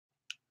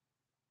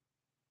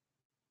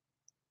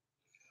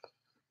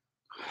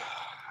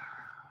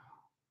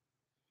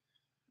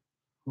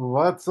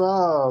What's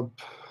up?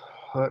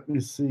 Let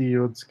me see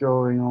what's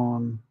going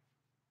on.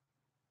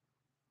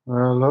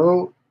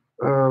 Hello,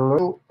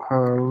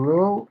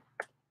 hello.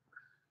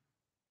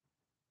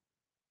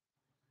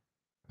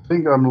 I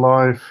think I'm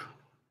live.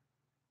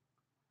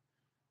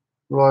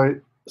 Right.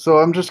 So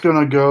I'm just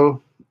gonna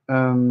go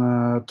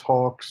and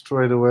talk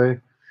straight away.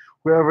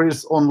 Whoever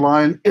is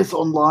online,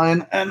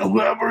 and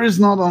whoever is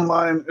not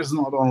online is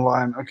not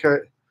online. Okay.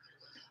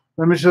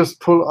 Let me just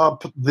pull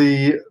up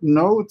the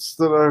notes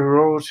that I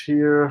wrote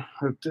here.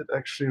 I did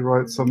actually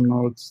write some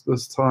notes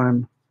this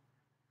time.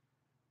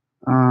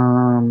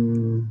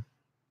 Hold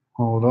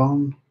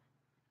on.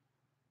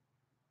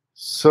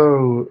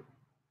 So,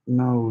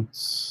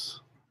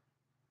 notes.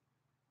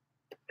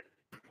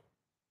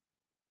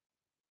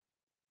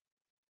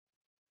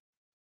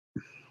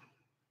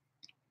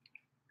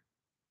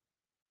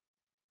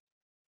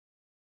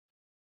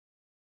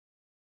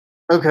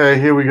 Okay,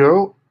 here we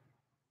go.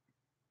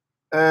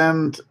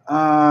 And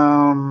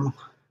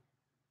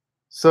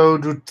so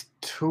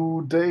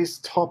today's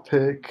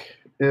topic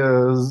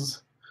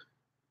is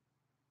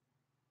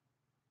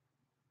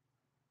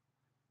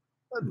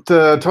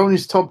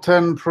Tony's top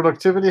 10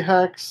 productivity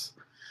hacks.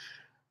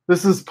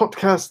 This is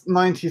podcast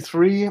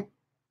 93.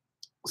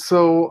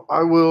 So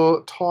I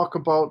will talk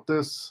about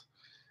this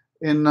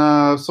in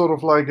sort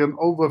of like an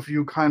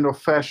overview kind of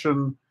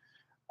fashion.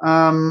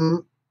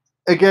 Um,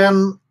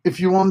 Again, if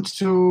you want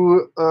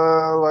to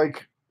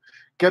like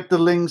get the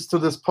links to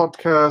this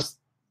podcast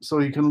so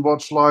you can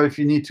watch live,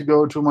 you need to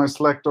go to my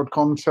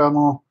slack.com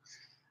channel.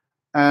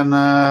 And,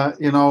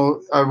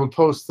 I will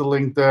post the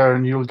link there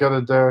and you'll get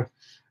it there.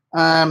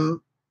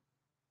 Um,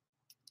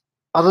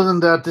 Other than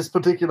that, this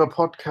particular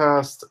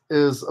podcast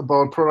is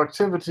about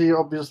productivity,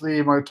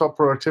 obviously, my top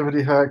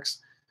productivity hacks.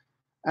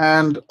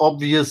 And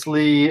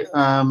obviously,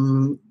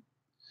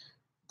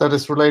 that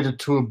is related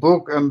to a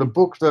book. And the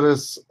book that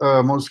is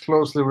most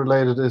closely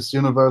related is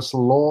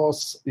Universal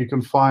Laws. You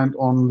can find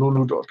on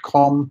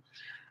lulu.com.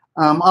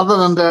 Other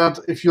than that,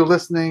 if you're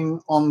listening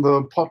on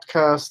the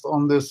podcast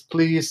on this,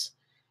 please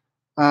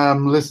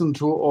listen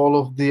to all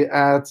of the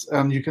ads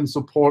and you can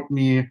support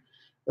me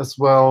as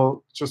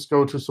well. Just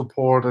go to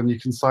support and you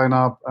can sign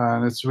up.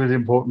 And it's really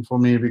important for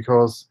me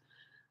because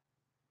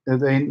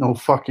it ain't no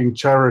fucking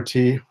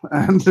charity.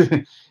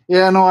 And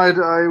yeah, no,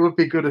 I would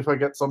be good if I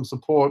get some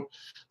support.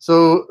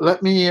 So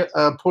let me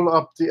pull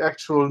up the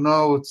actual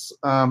notes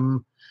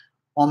on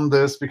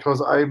this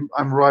because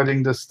I'm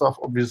writing this stuff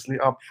obviously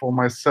up for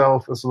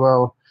myself as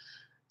well.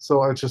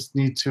 So I just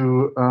need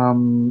to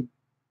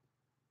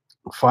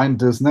find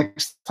this.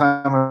 Next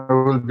time I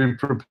will be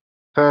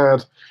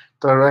prepared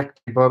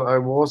directly, but I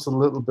was a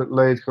little bit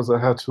late because I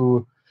had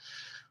to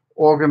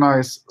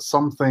organize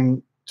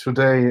something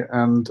today,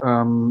 and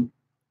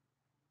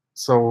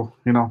so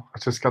I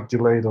just got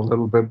delayed a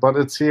little bit. But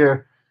it's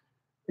here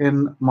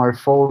in my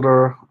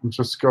folder. I'm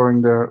just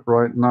going there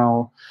right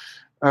now.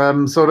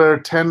 So there are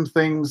 10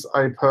 things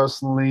I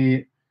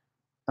personally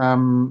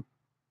um,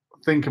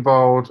 think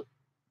about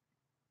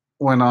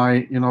when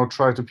I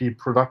try to be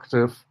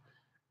productive.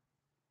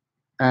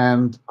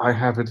 And I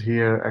have it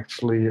here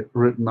actually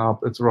written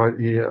up. It's right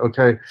here.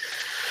 Okay.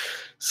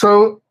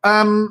 So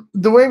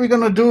the way we're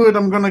gonna do it,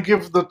 I'm gonna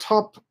give the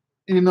top,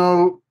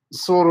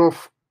 sort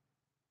of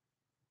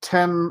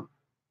 10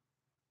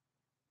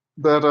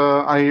 that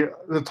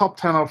the top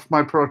 10 of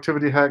my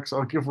productivity hacks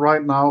I'll give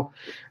right now,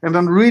 and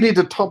then really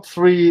the top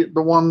three,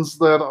 the ones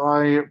that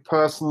I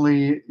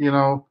personally,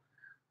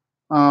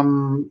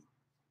 um,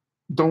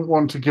 don't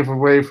want to give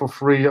away for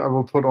free, I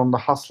will put on the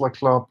Hustler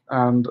Club,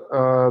 and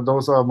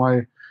those are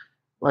my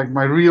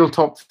real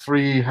top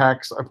three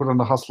hacks I put on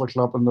the Hustler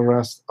Club, and the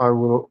rest I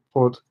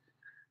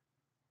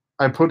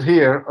put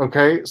here.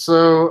 Okay,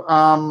 so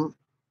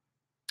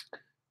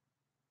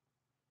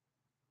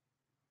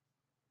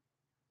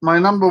my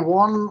number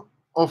one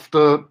of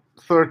the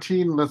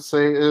 13, let's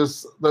say,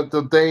 is that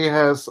the day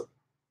has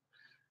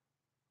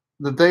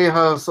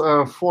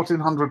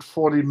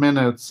 1440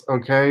 minutes.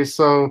 Okay,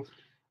 so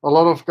a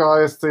lot of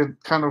guys, they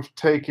kind of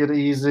take it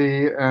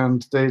easy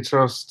and they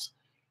just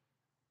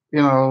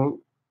you know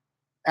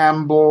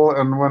amble,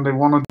 and when they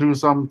want to do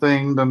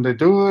something then they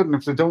do it, and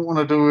if they don't want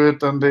to do it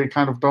then they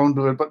kind of don't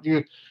do it. But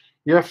you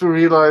have to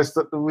realize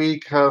that the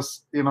week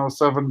has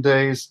 7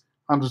 days,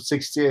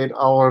 168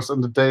 hours,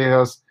 and the day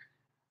has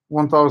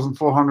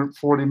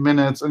 1440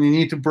 minutes, and you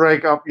need to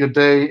break up your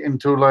day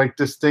into like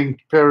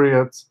distinct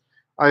periods,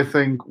 I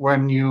think,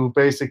 when you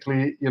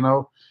basically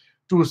do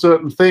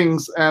certain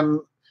things. And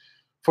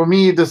for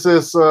me, this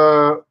is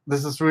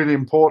really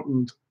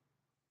important.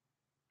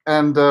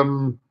 And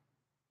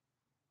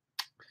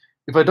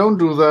if I don't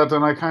do that,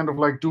 then I kind of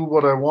like do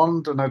what I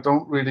want, and I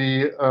don't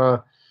really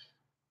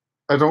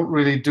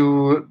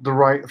do the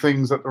right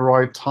things at the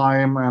right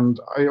time, and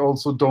I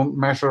also don't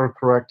measure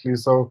correctly.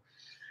 So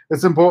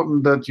it's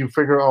important that you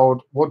figure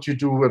out what you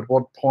do at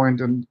what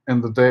point in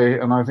the day,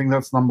 and I think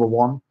that's number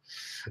one.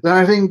 Then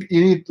I think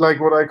you need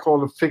like what I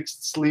call a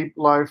fixed sleep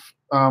life,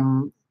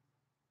 or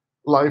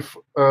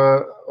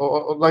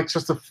like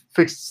just a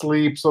fixed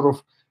sleep sort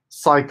of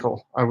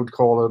cycle, I would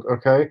call it.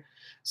 Okay,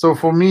 so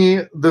for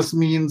me, this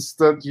means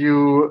that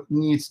you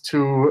need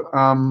to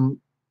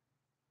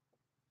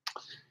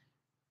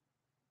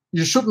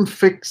you shouldn't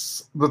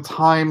fix the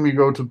time you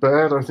go to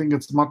bed. I think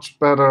it's much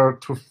better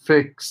to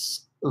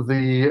fix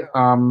the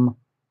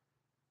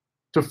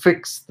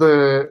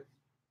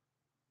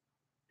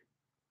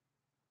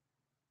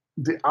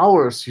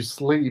hours you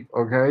sleep.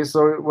 Okay,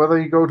 so whether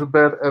you go to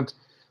bed at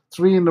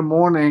 3 in the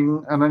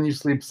morning and then you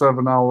sleep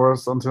 7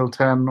 hours until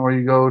 10, or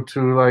you go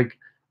to like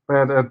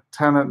bed at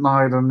 10 at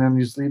night and then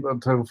you sleep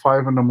until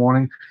 5 in the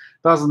morning,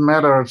 doesn't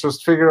matter.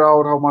 Just figure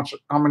out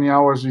how many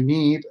hours you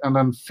need and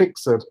then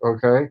fix it.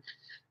 Okay,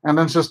 and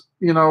then just,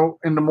 in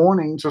the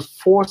morning, just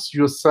force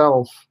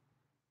yourself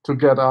to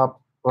get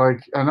up.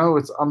 Like, I know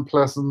it's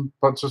unpleasant,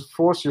 but just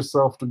force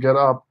yourself to get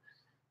up.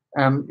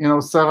 And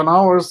 7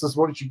 hours is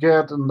what you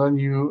get, and then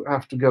you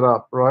have to get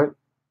up, right?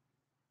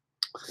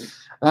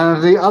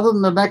 And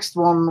the next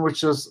one,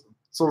 which is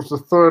sort of the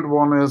third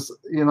one, is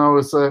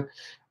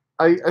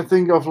I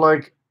think of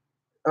like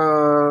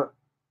I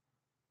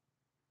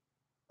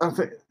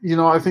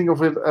think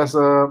of it as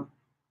a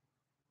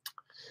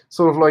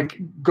sort of like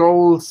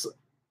goals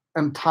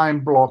and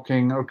time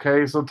blocking.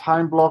 Okay, so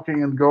time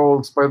blocking and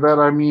goals. By that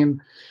I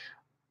mean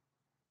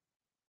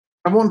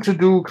I want to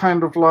do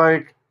kind of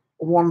like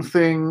one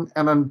thing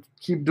and then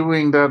keep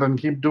doing that and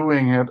keep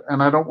doing it,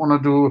 and I don't want to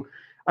do.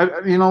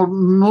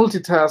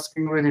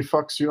 Multitasking really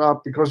fucks you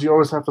up because you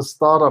always have a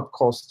startup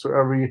cost to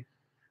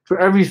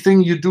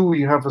everything you do.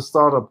 You have a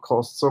startup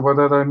cost. So by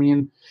that I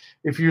mean,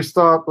 if you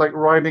start like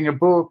writing a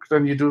book,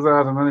 then you do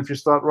that, and then if you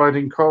start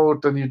writing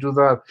code, then you do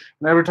that.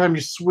 And every time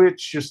you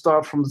switch, you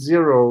start from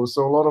zero.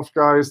 So a lot of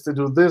guys, they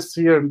do this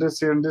here and this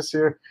here and this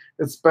here.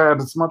 It's bad.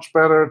 It's much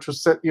better to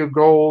set your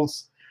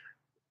goals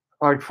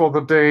like for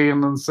the day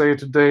and then say,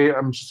 today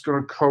I'm just going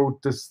to code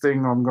this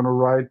thing, or I'm going to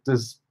write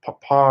this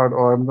part,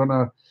 or I'm going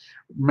to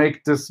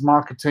make this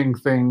marketing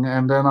thing,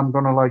 and then I'm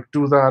going to like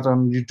do that,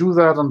 and you do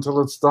that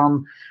until it's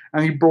done,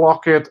 and you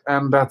block it,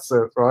 and that's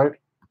it, right?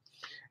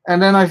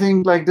 And then I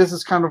think like this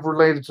is kind of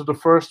related to the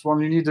first one.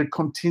 You need a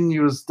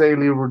continuous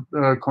daily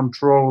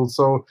control.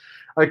 So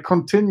I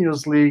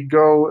continuously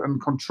go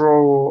and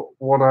control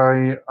what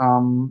I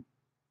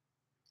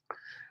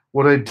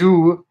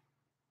do,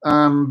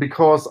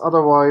 because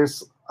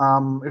otherwise,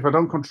 if I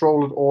don't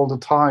control it all the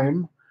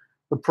time,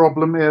 the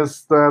problem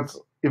is that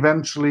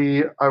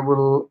eventually I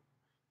will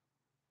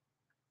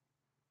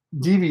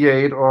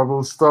deviate, or I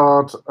will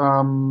start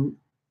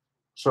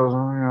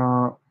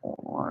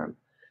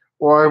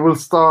or I will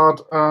start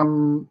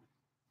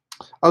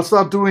I'll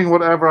start doing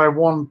whatever I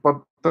want,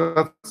 but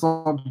that's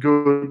not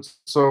good.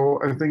 So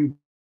I think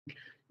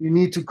you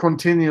need to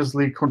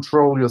continuously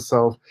control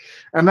yourself.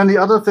 And then the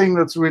other thing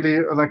that's really,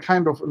 and I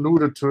kind of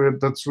alluded to it,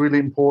 that's really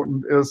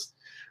important, is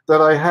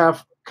that I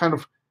have kind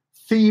of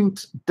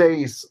themed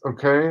days.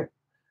 Okay,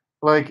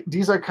 like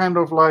these are kind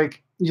of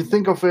like, you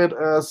think of it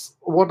as,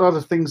 what are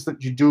the things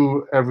that you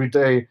do every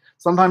day?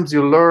 Sometimes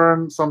you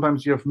learn,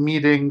 sometimes you have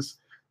meetings,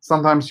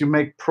 sometimes you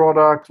make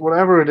product,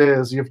 whatever it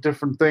is, you have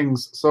different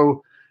things.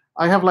 So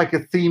I have like a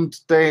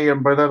themed day,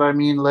 and by that I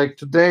mean like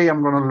today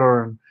I'm going to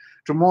learn,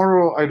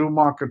 tomorrow I do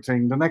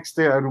marketing, the next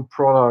day I do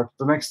product,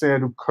 the next day I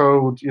do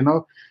code, and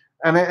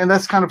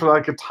that's kind of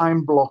like a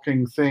time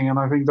blocking thing, and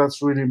I think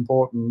that's really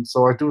important.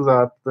 So I do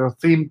that. There are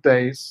themed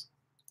days.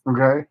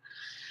 Okay.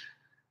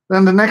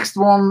 Then the next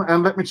one,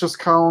 and let me just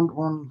count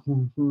one.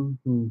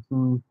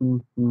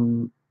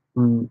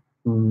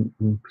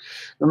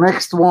 The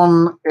next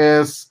one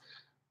is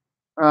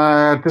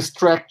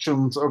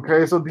distractions.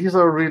 Okay, so these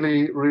are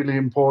really, really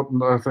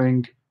important, I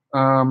think.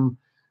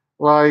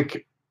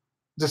 Like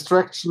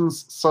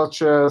distractions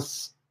such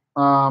as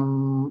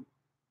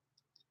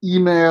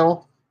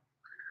email,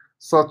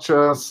 such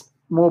as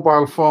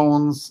mobile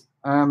phones,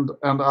 and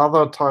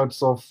other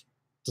types of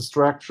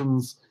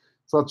distractions,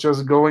 such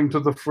as going to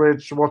the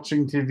fridge,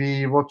 watching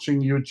TV,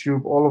 watching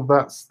YouTube. All of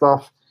that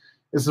stuff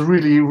is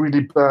really,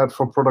 really bad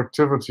for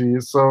productivity.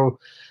 So,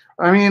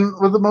 I mean,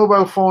 with the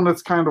mobile phone,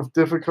 it's kind of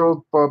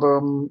difficult, but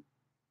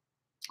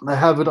I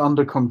have it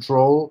under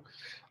control.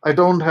 I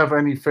don't have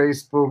any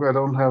Facebook. I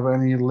don't have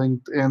any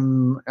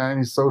LinkedIn,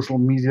 any social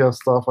media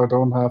stuff. I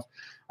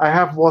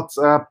have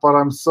WhatsApp, but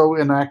I'm so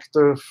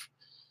inactive.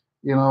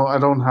 I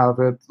don't have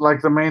it.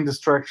 Like the main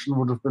distraction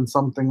would have been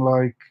something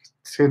like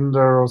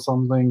Tinder or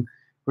something,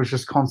 which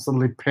is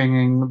constantly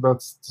pinging.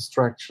 That's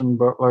distraction,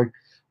 but like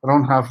I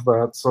don't have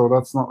that, so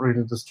that's not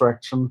really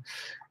distraction.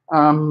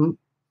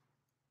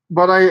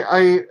 But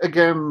I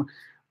again,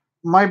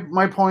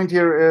 my point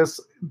here is,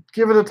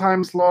 give it a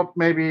time slot,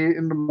 maybe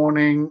in the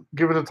morning,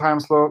 give it a time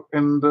slot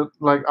in the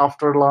like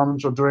after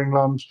lunch or during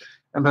lunch,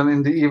 and then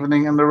in the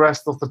evening, and the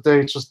rest of the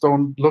day just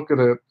don't look at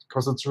it,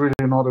 because it's really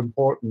not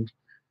important.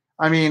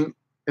 I mean,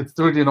 it's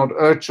really not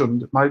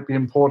urgent. It might be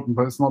important,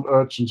 but it's not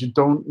urgent. You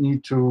don't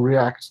need to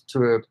react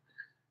to it.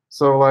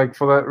 So like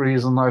for that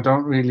reason, I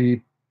don't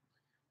really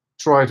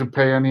try to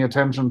pay any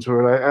attention to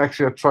it. I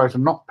actually try to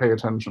not pay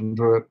attention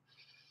to it.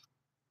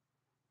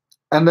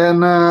 And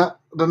then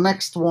the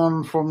next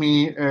one for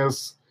me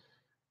is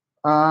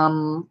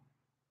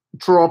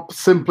drop,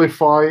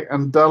 simplify,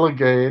 and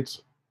delegate.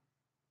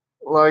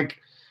 Like,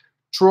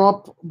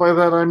 drop, by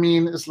that I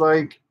mean, is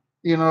like,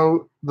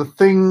 the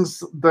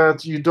things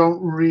that you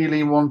don't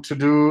really want to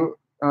do,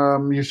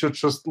 you should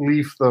just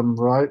leave them,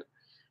 right?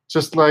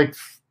 Just like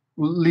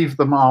leave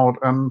them out.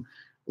 And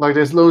like,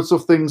 there's loads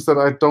of things that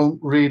I don't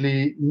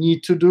really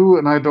need to do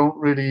and I don't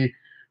really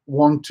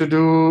want to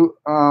do.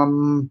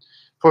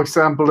 For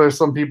example, there's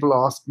some people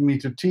asking me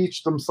to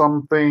teach them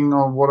something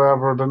or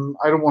whatever, then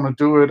I don't want to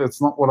do it.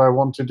 It's not what I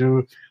want to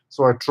do,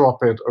 so I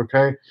drop it.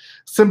 Okay,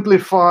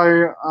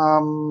 simplify.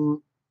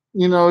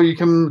 You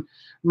can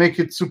make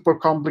it super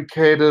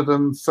complicated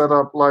and set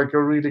up like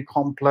a really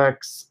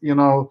complex,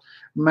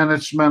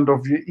 management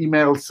of your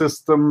email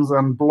systems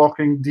and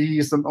blocking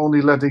these and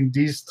only letting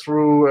these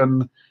through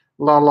and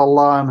la la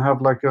la, and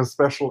have like a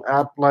special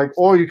app. Like,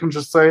 or you can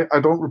just say,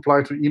 I don't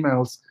reply to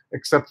emails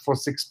except for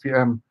 6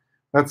 p.m.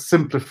 That's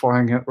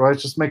simplifying it, right?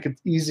 Just make it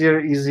easier,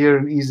 easier,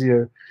 and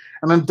easier.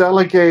 And then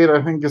delegate,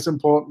 I think, is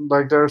important.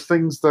 Like, there are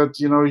things that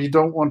you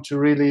don't want to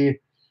really,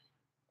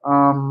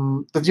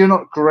 that you're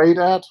not great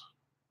at,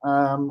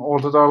 or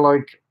that are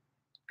like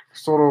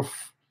sort of,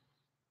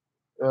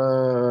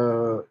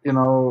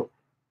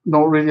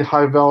 not really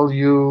high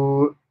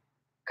value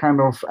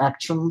kind of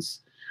actions.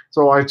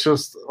 So I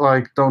just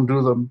like don't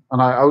do them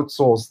and I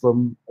outsource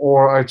them,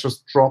 or I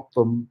just drop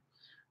them.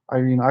 I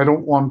mean, I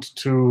don't want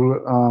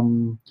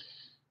to,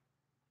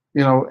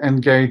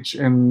 engage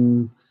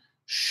in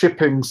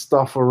shipping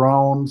stuff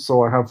around.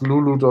 So I have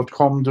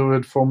Lulu.com do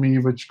it for me,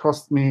 which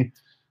cost me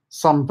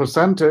some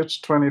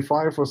percentage,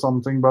 25 or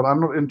something, but I'm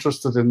not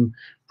interested in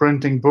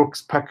printing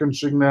books,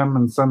 packaging them,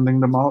 and sending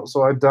them out.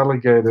 So I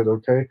delegate it.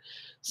 Okay.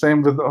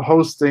 Same with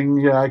hosting.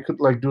 Yeah, I could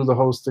like do the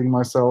hosting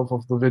myself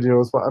of the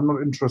videos, but I'm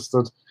not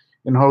interested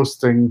in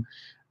hosting.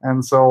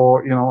 And so,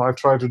 I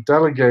try to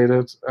delegate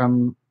it.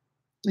 And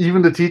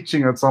even the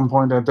teaching, at some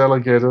point I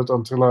delegated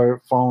until I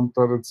found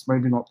that it's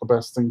maybe not the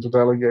best thing to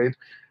delegate.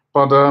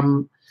 But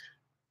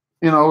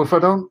if I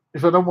don't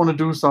want to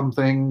do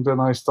something, then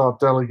I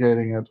start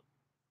delegating it.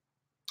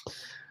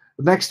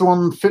 The next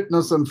one,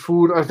 fitness and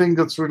food. I think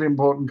that's really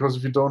important, because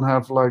if you don't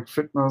have like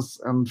fitness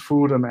and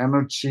food and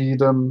energy,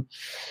 then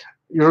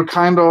you're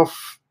kind of,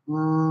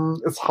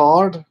 it's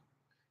hard.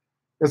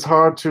 It's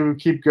hard to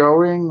keep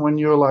going when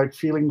you're like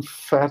feeling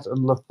fat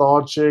and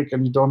lethargic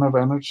and you don't have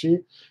energy.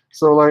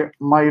 So like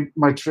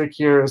my trick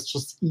here is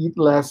just eat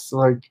less,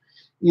 like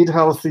eat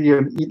healthy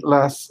and eat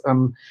less.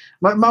 And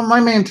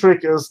my main trick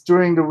is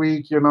during the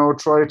week,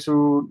 try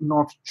to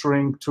not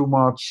drink too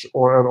much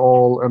or at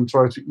all, and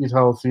try to eat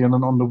healthy. And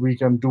then on the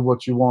weekend, do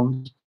what you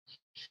want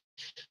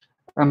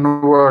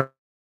and work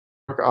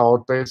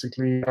out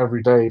basically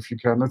every day if you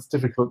can. It's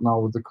difficult now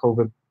with the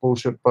COVID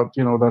bullshit, but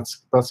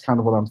that's kind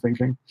of what I'm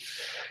thinking.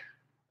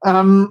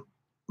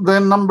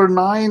 Then number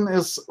 9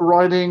 is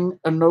writing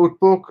a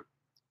notebook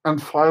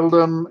and file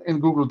them in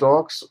Google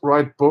Docs.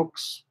 Write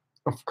books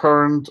of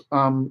current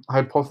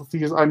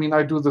hypotheses. I mean,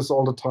 I do this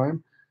all the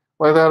time.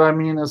 By that I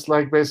mean, it's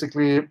like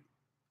basically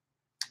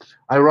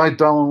I write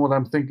down what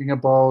I'm thinking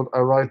about. I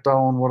write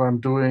down what I'm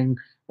doing.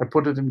 I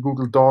put it in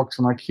Google Docs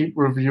and I keep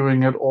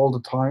reviewing it all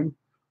the time.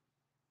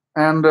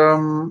 And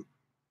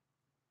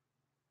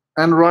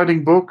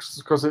writing books,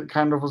 because it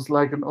kind of is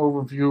like an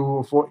overview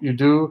of what you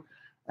do,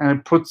 and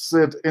it puts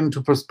it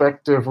into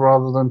perspective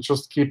rather than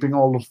just keeping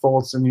all the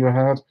thoughts in your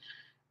head.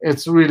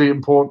 It's really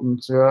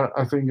important. Yeah,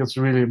 I think it's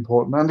really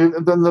important.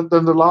 And then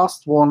the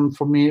last one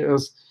for me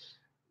is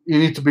you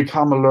need to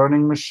become a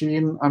learning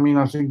machine. I mean,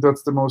 I think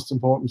that's the most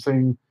important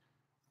thing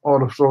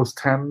out of those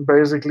 10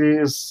 basically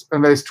is,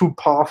 and there's 2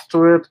 paths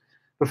to it.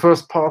 The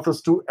first path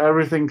is do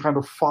everything kind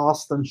of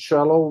fast and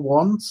shallow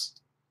once.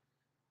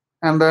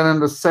 And then in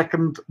the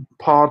second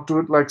part, do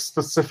it like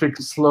specific,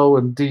 slow,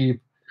 and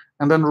deep.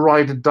 And then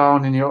write it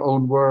down in your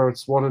own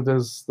words, what it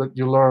is that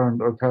you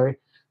learned, okay?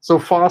 So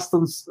fast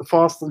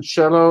and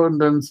shallow, and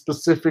then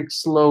specific,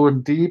 slow,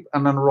 and deep,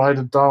 and then write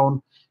it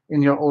down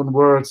in your own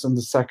words in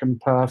the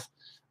second path.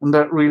 And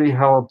that really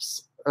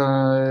helps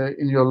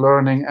in your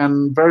learning.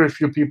 And very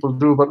few people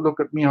do, but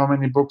look at me, how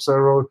many books I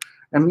wrote.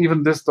 And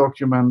even this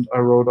document I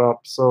wrote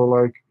up. So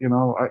like,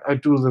 I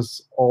do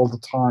this all the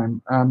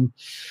time. And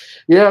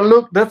yeah,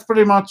 look, that's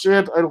pretty much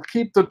it. I'll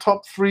keep the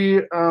top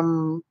 3,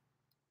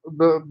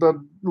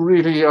 the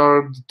really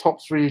are the top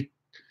 3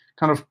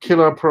 kind of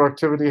killer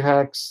productivity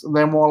hacks.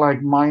 They're more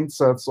like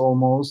mindsets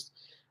almost.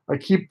 I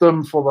keep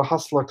them for the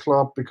Hustler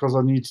Club because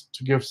I need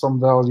to give some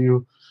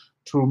value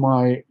to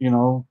my,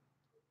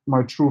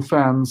 my true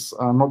fans.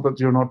 Not that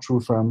you're not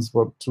true fans,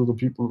 but to the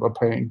people who are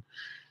paying.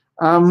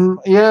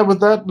 Yeah, with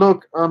that,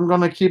 look, I'm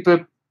going to keep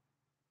it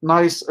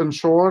nice and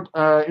short.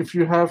 If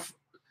you have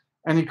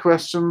any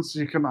questions,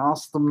 you can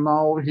ask them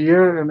now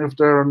here. And if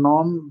there are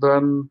none,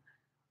 then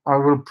I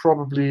will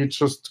probably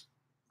just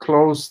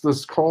close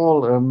this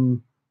call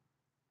and,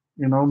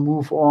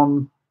 move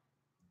on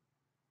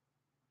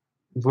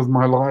with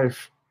my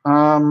life.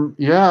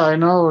 Yeah, I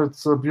know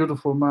it's a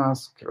beautiful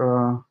mask.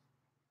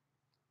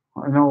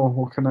 I know,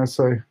 what can I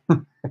say?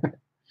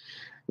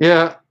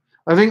 Yeah,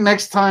 I think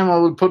next time I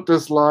will put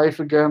this live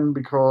again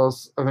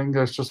because I think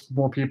there's just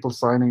more people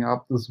signing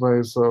up this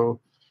way. So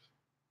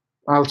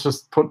I'll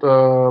just put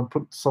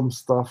some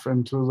stuff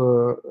into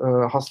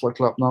the Hustler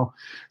Club now.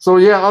 So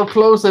yeah, I'll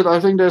close it. I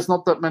think there's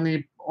not that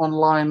many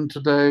online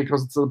today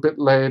because it's a bit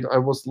late. I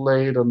was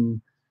late,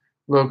 and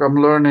look, I'm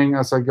learning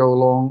as I go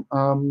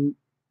along.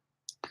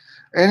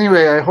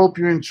 Anyway, I hope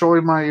you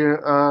enjoy my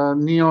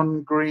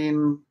neon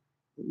green,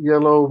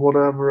 yellow,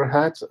 whatever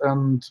hat,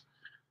 and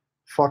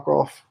fuck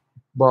off.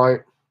 Bye.